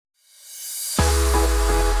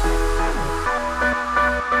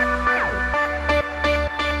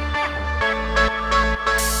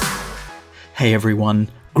Hey everyone,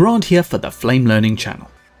 Grant here for the Flame Learning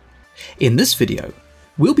channel. In this video,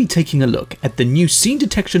 we'll be taking a look at the new scene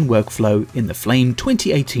detection workflow in the Flame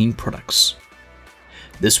 2018 products.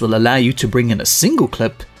 This will allow you to bring in a single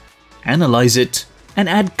clip, analyze it, and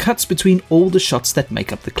add cuts between all the shots that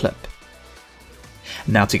make up the clip.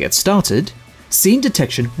 Now to get started, scene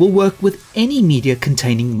detection will work with any media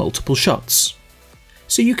containing multiple shots,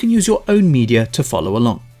 so you can use your own media to follow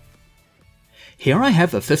along. Here I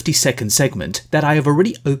have a 50-second segment that I have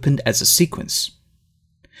already opened as a sequence.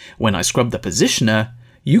 When I scrub the positioner,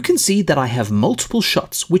 you can see that I have multiple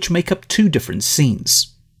shots which make up two different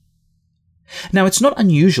scenes. Now it's not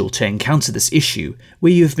unusual to encounter this issue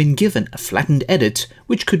where you have been given a flattened edit,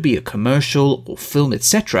 which could be a commercial or film,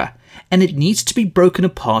 etc., and it needs to be broken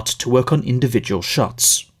apart to work on individual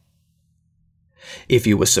shots. If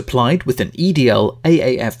you were supplied with an EDL,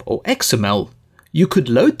 AAF or XML, you could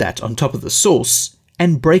load that on top of the source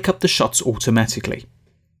and break up the shots automatically.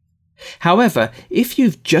 However, if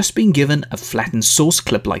you've just been given a flattened source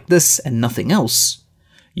clip like this and nothing else,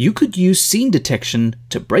 you could use scene detection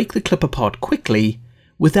to break the clip apart quickly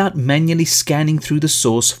without manually scanning through the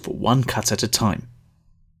source for one cut at a time.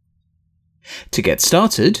 To get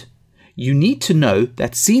started, you need to know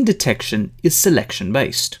that scene detection is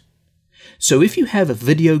selection-based. So if you have a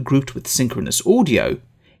video grouped with synchronous audio,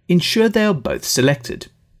 ensure they are both selected.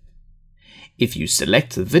 If you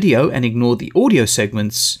select the video and ignore the audio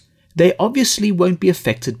segments, they obviously won't be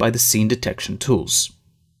affected by the scene detection tools.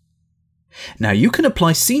 Now you can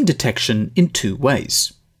apply scene detection in two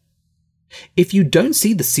ways. If you don't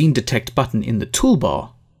see the scene detect button in the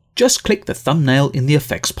toolbar, just click the thumbnail in the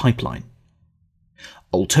effects pipeline.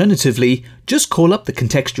 Alternatively, just call up the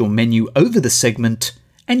contextual menu over the segment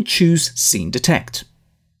and choose Scene Detect.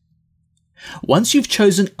 Once you've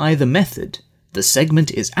chosen either method, the segment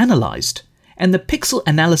is analyzed and the pixel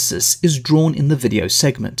analysis is drawn in the video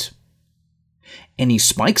segment. Any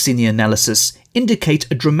spikes in the analysis indicate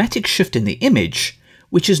a dramatic shift in the image,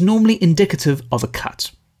 which is normally indicative of a cut.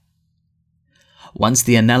 Once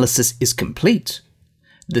the analysis is complete,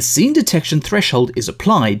 the scene detection threshold is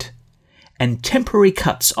applied and temporary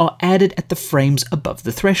cuts are added at the frames above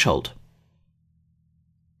the threshold.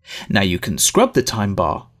 Now you can scrub the time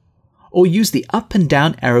bar or use the up and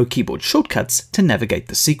down arrow keyboard shortcuts to navigate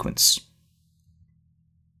the sequence.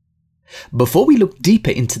 Before we look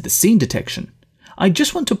deeper into the scene detection, I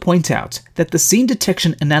just want to point out that the scene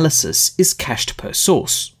detection analysis is cached per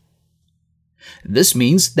source. This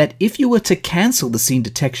means that if you were to cancel the scene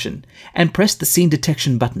detection and press the scene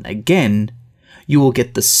detection button again, you will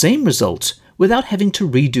get the same result without having to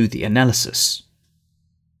redo the analysis.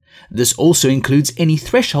 This also includes any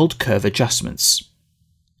threshold curve adjustments.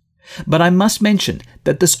 But I must mention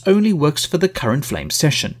that this only works for the current Flame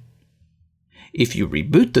session. If you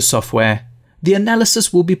reboot the software, the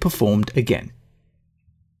analysis will be performed again.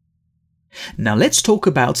 Now let's talk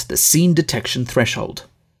about the scene detection threshold.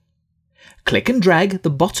 Click and drag the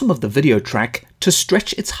bottom of the video track to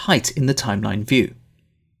stretch its height in the timeline view.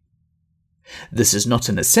 This is not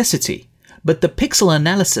a necessity, but the pixel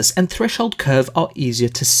analysis and threshold curve are easier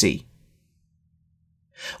to see.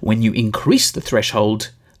 When you increase the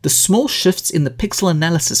threshold, the small shifts in the pixel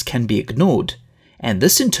analysis can be ignored, and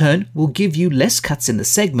this in turn will give you less cuts in the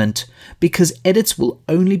segment because edits will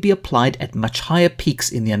only be applied at much higher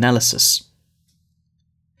peaks in the analysis.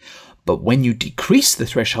 But when you decrease the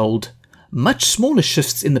threshold, much smaller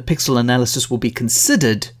shifts in the pixel analysis will be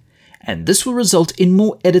considered, and this will result in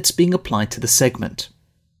more edits being applied to the segment.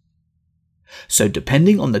 So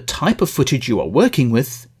depending on the type of footage you are working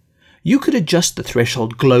with, you could adjust the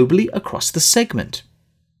threshold globally across the segment.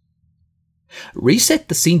 Reset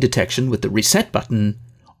the scene detection with the reset button,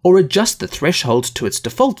 or adjust the threshold to its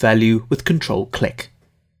default value with Control-click.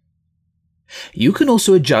 You can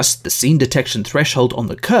also adjust the scene detection threshold on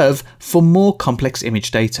the curve for more complex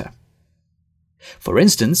image data. For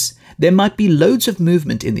instance, there might be loads of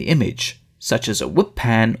movement in the image, such as a whip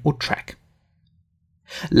pan or track.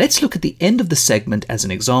 Let's look at the end of the segment as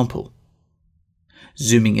an example.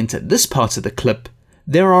 Zooming into this part of the clip,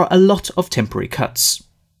 there are a lot of temporary cuts.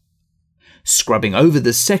 Scrubbing over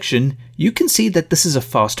this section, you can see that this is a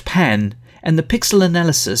fast pan and the pixel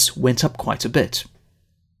analysis went up quite a bit.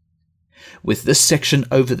 With this section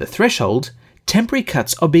over the threshold, temporary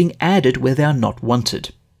cuts are being added where they are not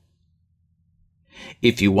wanted.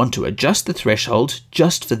 If you want to adjust the threshold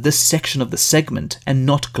just for this section of the segment and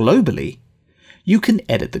not globally, you can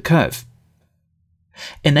edit the curve.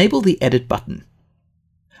 Enable the Edit button.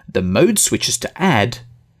 The mode switches to Add,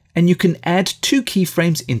 and you can add 2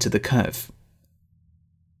 keyframes into the curve.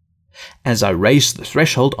 As I raise the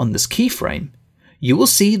threshold on this keyframe, you will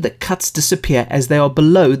see the cuts disappear as they are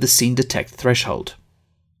below the scene detect threshold.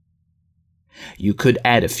 You could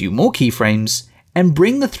add a few more keyframes and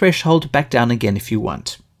bring the threshold back down again if you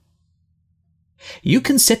want. You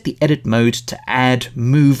can set the edit mode to add,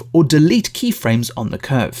 move, or delete keyframes on the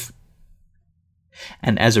curve.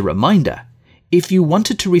 And as a reminder, if you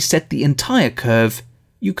wanted to reset the entire curve,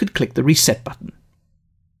 you could click the reset button.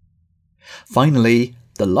 Finally,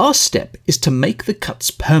 the last step is to make the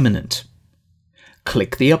cuts permanent.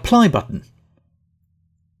 Click the apply button.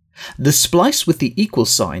 The splice with the equal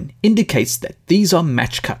sign indicates that these are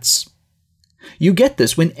match cuts. You get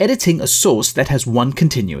this when editing a source that has one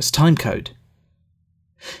continuous timecode.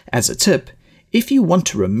 As a tip, if you want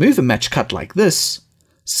to remove a match cut like this,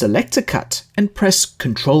 select a cut and press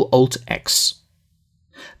Ctrl-Alt-X.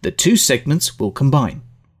 The two segments will combine.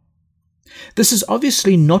 This is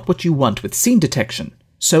obviously not what you want with scene detection,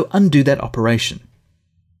 so undo that operation.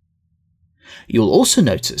 You'll also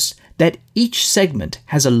notice that each segment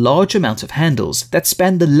has a large amount of handles that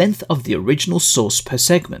span the length of the original source per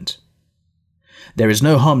segment. There is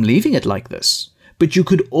no harm leaving it like this, but you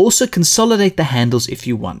could also consolidate the handles if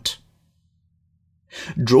you want.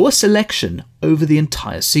 Draw a selection over the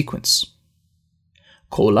entire sequence.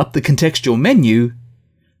 Call up the contextual menu,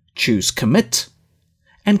 choose Commit,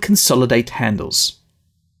 and consolidate handles.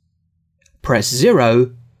 Press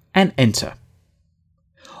 0 and enter.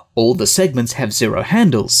 All the segments have 0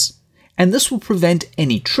 handles, and this will prevent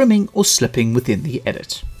any trimming or slipping within the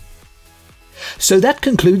edit. So that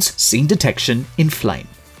concludes scene detection in Flame.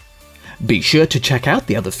 Be sure to check out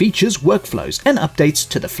the other features, workflows, and updates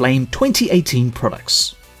to the Flame 2018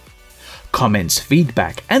 products. Comments,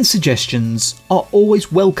 feedback, and suggestions are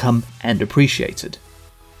always welcome and appreciated.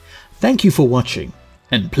 Thank you for watching,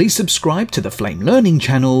 and please subscribe to the Flame Learning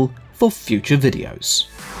channel for future videos.